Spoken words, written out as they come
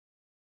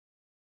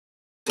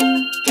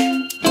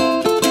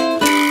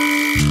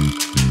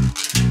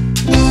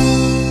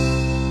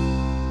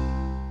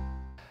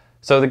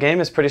So the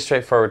game is pretty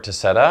straightforward to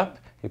set up.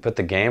 You put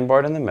the game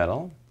board in the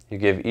middle. You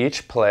give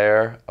each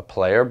player a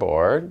player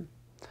board.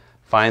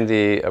 Find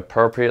the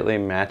appropriately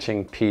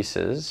matching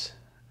pieces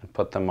and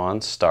put them on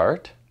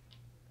start.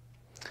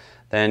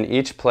 Then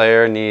each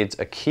player needs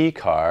a key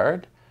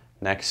card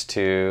next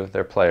to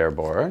their player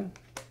board.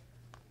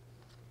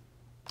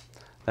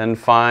 Then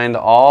find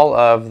all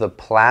of the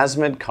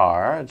plasmid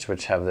cards,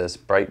 which have this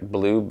bright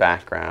blue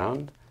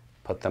background.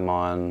 Put them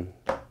on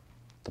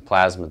the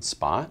plasmid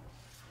spot.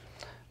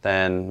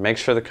 Then make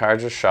sure the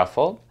cards are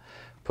shuffled.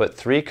 Put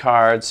 3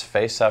 cards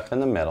face up in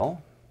the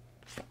middle.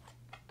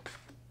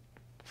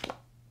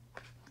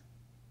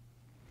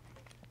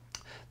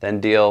 Then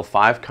deal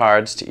 5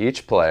 cards to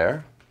each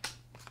player.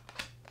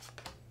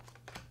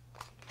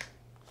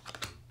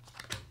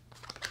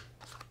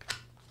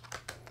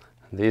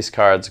 These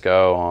cards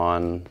go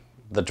on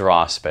the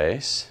draw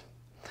space.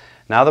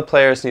 Now the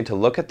players need to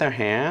look at their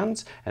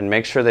hands and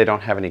make sure they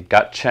don't have any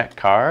gut check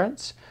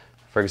cards.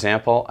 For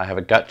example, I have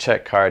a gut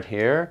check card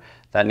here.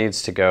 That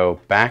needs to go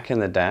back in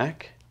the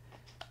deck.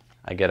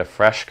 I get a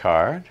fresh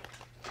card.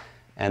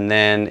 And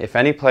then if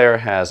any player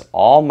has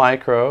all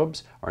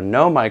microbes or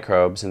no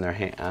microbes in their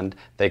hand,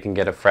 they can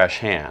get a fresh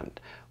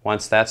hand.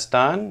 Once that's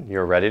done,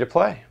 you're ready to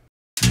play.